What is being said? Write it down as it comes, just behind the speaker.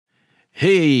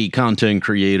Hey content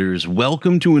creators,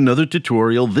 welcome to another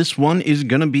tutorial. This one is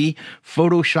going to be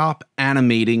Photoshop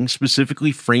animating,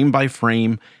 specifically frame by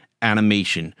frame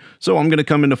animation. So I'm going to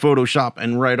come into Photoshop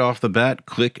and right off the bat,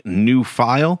 click New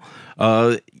File.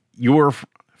 Your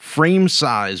frame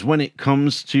size when it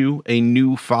comes to a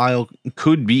new file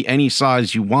could be any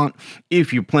size you want.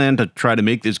 If you plan to try to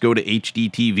make this go to HD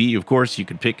TV, of course, you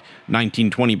could pick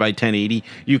 1920 by 1080.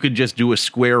 You could just do a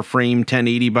square frame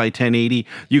 1080 by 1080.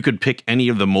 You could pick any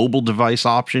of the mobile device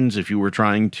options if you were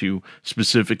trying to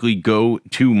specifically go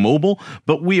to mobile,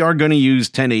 but we are going to use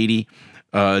 1080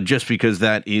 just because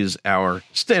that is our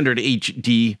standard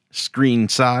HD screen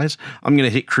size. I'm going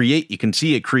to hit create. You can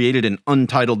see it created an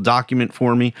untitled document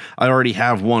for me. I already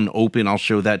have one open. I'll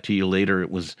show that to you later.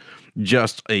 It was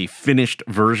just a finished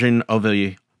version of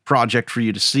a project for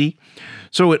you to see.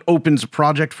 So it opens a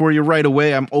project for you right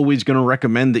away. I'm always going to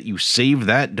recommend that you save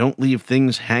that. Don't leave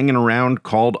things hanging around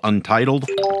called untitled.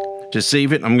 To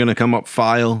save it, I'm going to come up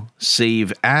File,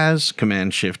 Save As,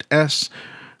 Command-Shift-S.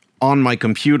 On my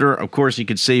computer, of course, you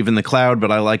could save in the cloud,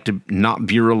 but I like to not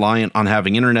be reliant on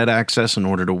having internet access in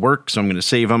order to work. So I'm going to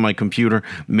save on my computer.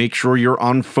 Make sure you're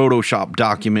on Photoshop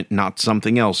document, not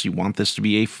something else. You want this to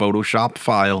be a Photoshop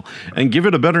file and give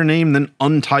it a better name than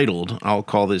untitled. I'll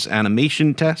call this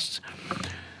animation test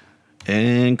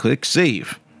and click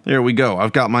save. There we go.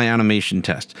 I've got my animation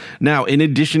test. Now, in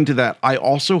addition to that, I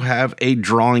also have a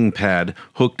drawing pad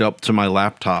hooked up to my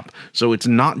laptop. So it's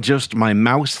not just my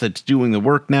mouse that's doing the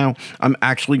work now. I'm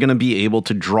actually going to be able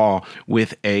to draw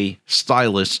with a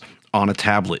stylus on a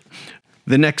tablet.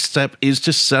 The next step is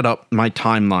to set up my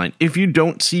timeline. If you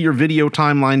don't see your video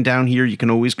timeline down here, you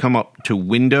can always come up to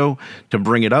Window to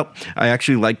bring it up. I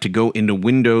actually like to go into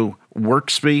Window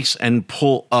Workspace and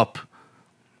pull up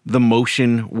the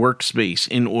Motion Workspace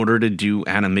in order to do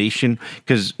animation,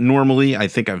 because normally, I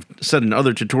think I've said in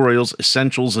other tutorials,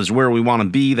 Essentials is where we want to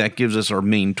be. That gives us our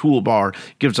main toolbar,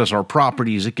 gives us our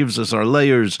properties, it gives us our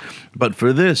layers. But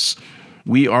for this,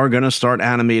 we are going to start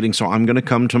animating, so I'm going to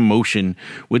come to Motion,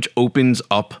 which opens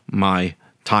up my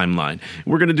timeline.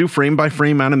 We're going to do frame by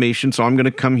frame animation, so I'm going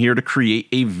to come here to create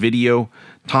a video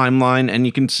timeline, and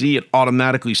you can see it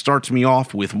automatically starts me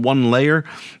off with one layer.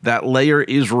 That layer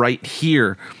is right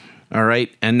here. All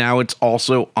right, and now it's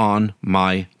also on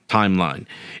my timeline.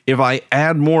 If I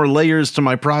add more layers to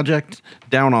my project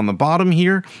down on the bottom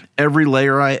here, every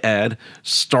layer I add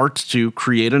starts to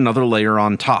create another layer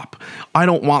on top. I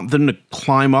don't want them to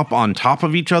climb up on top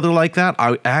of each other like that.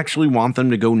 I actually want them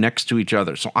to go next to each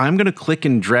other. So I'm going to click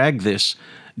and drag this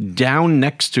down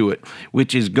next to it,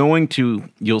 which is going to,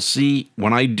 you'll see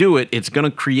when I do it, it's going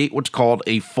to create what's called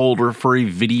a folder for a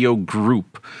video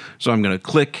group. So I'm going to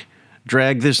click,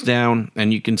 drag this down,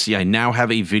 and you can see I now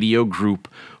have a video group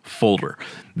folder.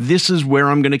 This is where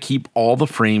I'm going to keep all the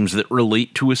frames that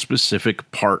relate to a specific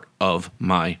part of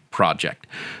my project.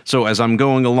 So as I'm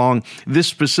going along, this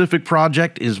specific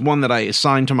project is one that I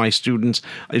assign to my students.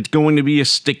 It's going to be a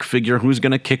stick figure who's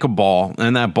going to kick a ball,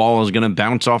 and that ball is going to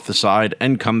bounce off the side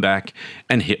and come back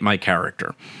and hit my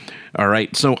character. All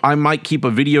right, so I might keep a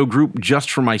video group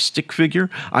just for my stick figure.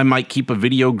 I might keep a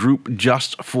video group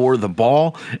just for the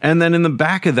ball. And then in the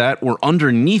back of that, or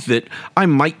underneath it, I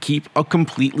might keep a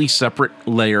completely separate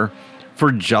layer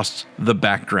for just the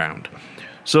background.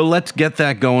 So let's get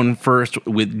that going first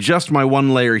with just my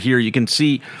one layer here. You can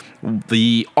see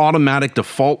the automatic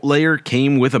default layer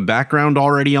came with a background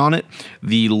already on it.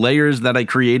 The layers that I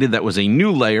created that was a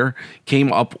new layer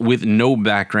came up with no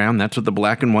background. That's what the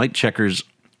black and white checkers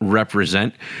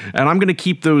represent, and I'm going to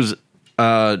keep those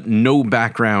no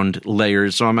background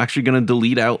layers, so I'm actually going to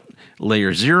delete out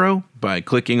layer 0 by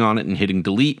clicking on it and hitting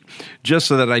delete, just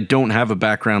so that I don't have a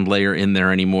background layer in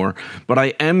there anymore. But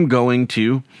I am going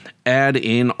to add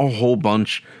in a whole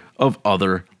bunch of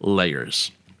other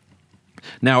layers.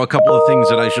 Now, a couple of things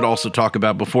that I should also talk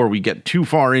about before we get too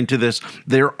far into this.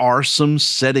 There are some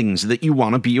settings that you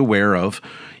want to be aware of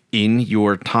in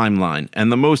your timeline.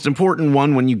 And the most important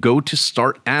one when you go to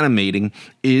start animating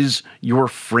is your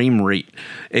frame rate.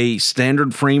 A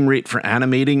standard frame rate for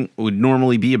animating would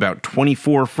normally be about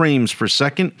 24 frames per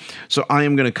second. So I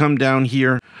am going to come down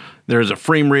here. There's a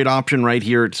frame rate option right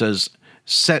here. It says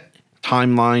set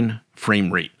timeline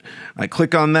frame rate. I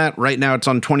click on that. Right now it's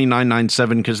on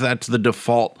 2997 because that's the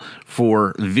default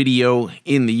for video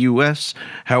in the US.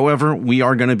 However, we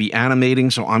are going to be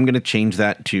animating, so I'm going to change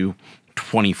that to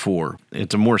 24.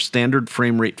 It's a more standard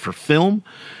frame rate for film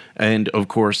and, of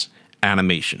course,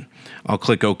 animation. I'll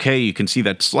click OK. You can see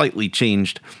that slightly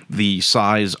changed the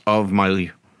size of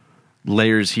my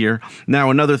layers here. Now,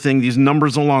 another thing, these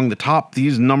numbers along the top,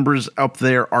 these numbers up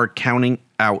there are counting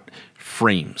out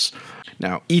frames.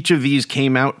 Now, each of these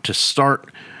came out to start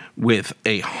with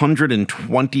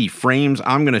 120 frames.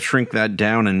 I'm going to shrink that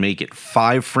down and make it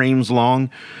 5 frames long.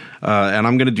 And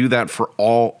I'm going to do that for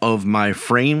all of my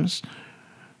frames.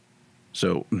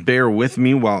 So bear with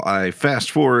me while I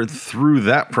fast forward through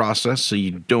that process so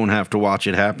you don't have to watch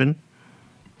it happen.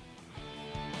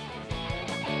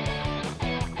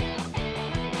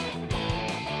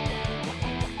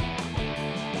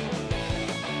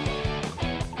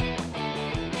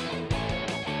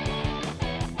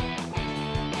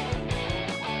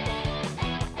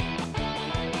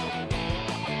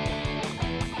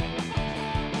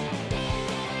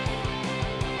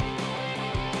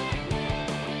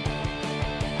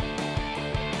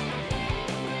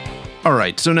 All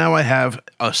right, so now I have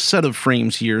a set of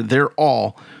frames here. They're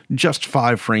all just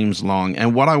 5 frames long.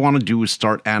 And what I want to do is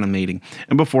start animating.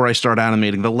 And before I start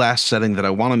animating, the last setting that I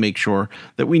want to make sure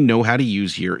that we know how to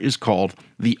use here is called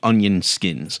the onion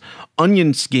skins.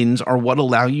 Onion skins are what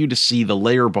allow you to see the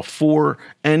layer before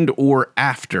and or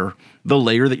after the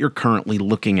layer that you're currently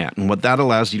looking at. And what that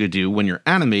allows you to do when you're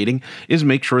animating is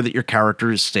make sure that your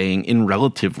character is staying in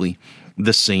relatively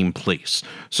the same place.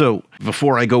 So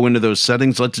before I go into those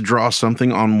settings, let's draw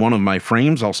something on one of my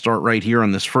frames. I'll start right here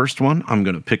on this first one. I'm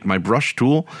going to pick my brush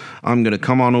tool. I'm going to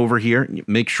come on over here.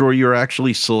 Make sure you're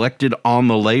actually selected on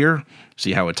the layer.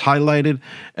 See how it's highlighted?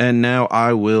 And now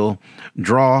I will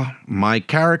draw my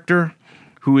character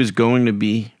who is going to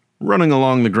be running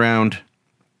along the ground.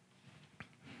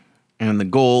 And the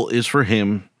goal is for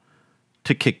him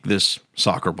to kick this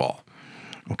soccer ball.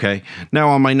 Okay, now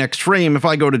on my next frame, if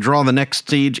I go to draw the next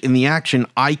stage in the action,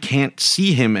 I can't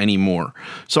see him anymore.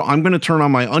 So I'm going to turn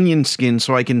on my onion skin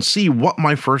so I can see what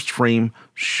my first frame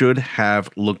should have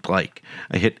looked like.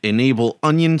 I hit enable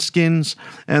onion skins,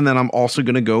 and then I'm also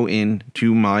going to go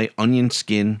into my onion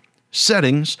skin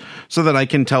settings so that I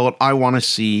can tell it I want to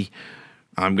see,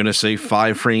 I'm going to say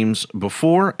 5 frames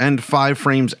before and 5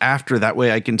 frames after. That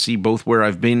way I can see both where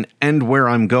I've been and where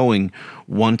I'm going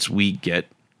once we get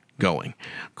going.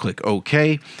 Click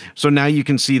OK. So now you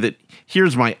can see that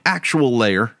here's my actual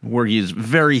layer where he is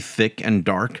very thick and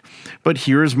dark, but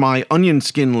here's my onion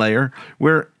skin layer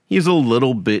where he's a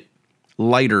little bit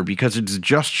lighter because it's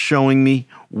just showing me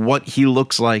what he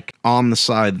looks like on the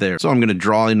side there. So I'm going to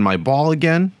draw in my ball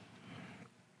again,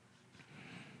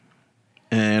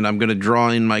 and I'm going to draw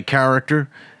in my character.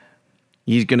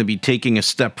 He's going to be taking a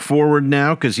step forward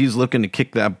now because he's looking to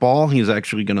kick that ball. He's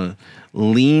actually going to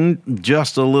lean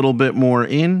just a little bit more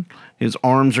in. His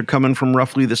arms are coming from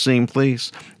roughly the same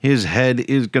place. His head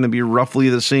is going to be roughly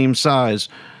the same size.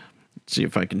 Let's see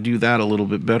if I can do that a little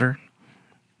bit better.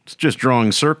 It's just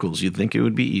drawing circles. You'd think it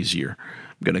would be easier.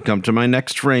 I'm going to come to my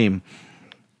next frame.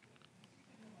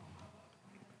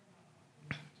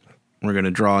 We're going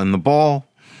to draw in the ball.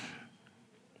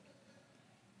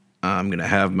 I'm going to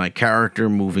have my character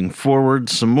moving forward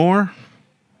some more,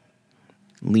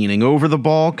 leaning over the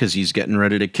ball because he's getting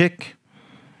ready to kick,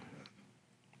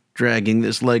 dragging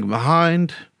this leg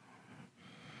behind.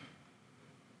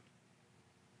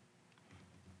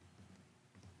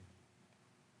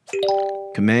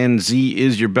 Command Z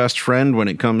is your best friend when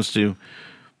it comes to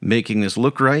making this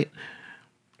look right.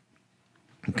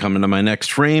 I'm coming to my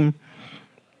next frame.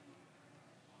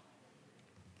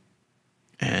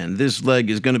 And this leg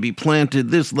is going to be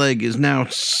planted. This leg is now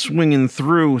swinging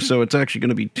through, so it's actually going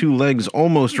to be 2 legs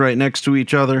almost right next to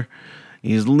each other.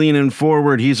 He's leaning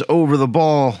forward. He's over the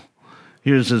ball.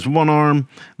 Here's his one arm.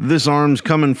 This arm's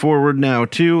coming forward now,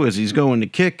 too, as he's going to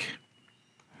kick.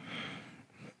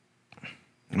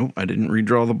 Oh, I didn't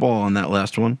redraw the ball on that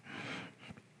last one.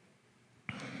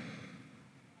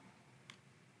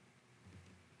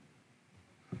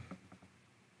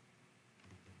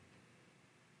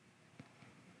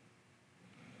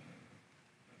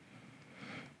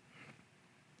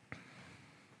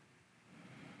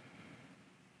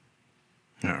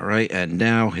 All right, and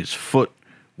now his foot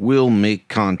will make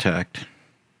contact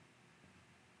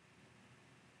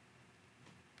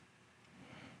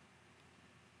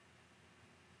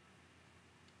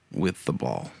with the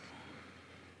ball.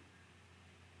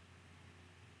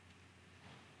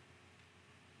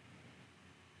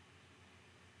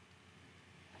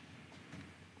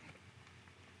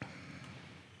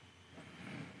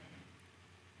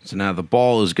 So now the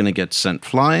ball is going to get sent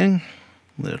flying,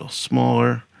 a little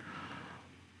smaller.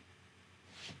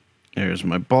 There's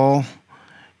my ball.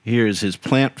 Here's his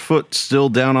plant foot still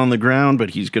down on the ground,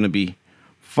 but he's going to be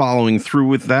following through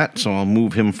with that, so I'll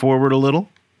move him forward a little.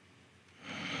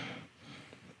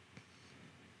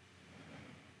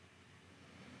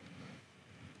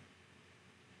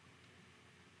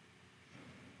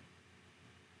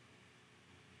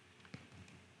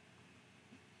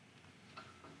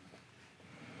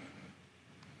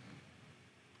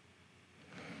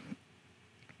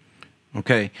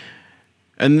 Okay.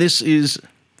 And this is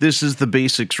the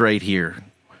basics right here.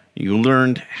 You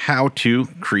learned how to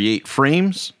create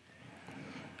frames.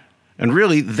 And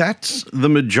really, that's the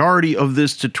majority of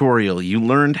this tutorial. You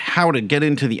learned how to get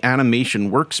into the animation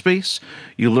workspace.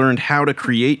 You learned how to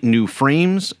create new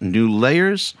frames, new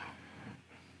layers.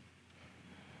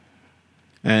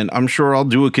 And I'm sure I'll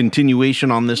do a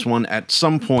continuation on this one at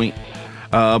some point.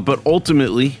 But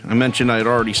ultimately, I mentioned I had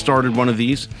already started one of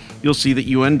these. You'll see that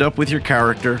you end up with your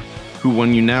character, who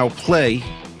when you now play,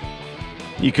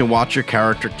 you can watch your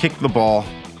character kick the ball,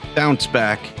 bounce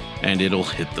back, and it'll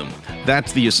hit them.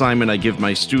 That's the assignment I give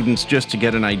my students just to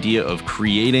get an idea of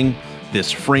creating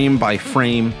this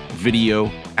frame-by-frame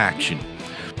video action.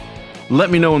 Let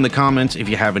me know in the comments if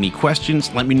you have any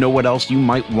questions. Let me know what else you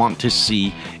might want to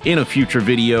see in a future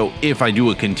video. If I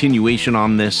do a continuation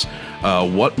on this,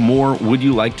 what more would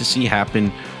you like to see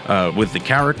happen with the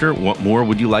character? What more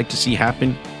would you like to see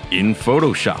happen in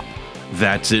Photoshop?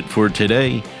 That's it for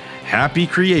today. Happy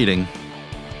creating.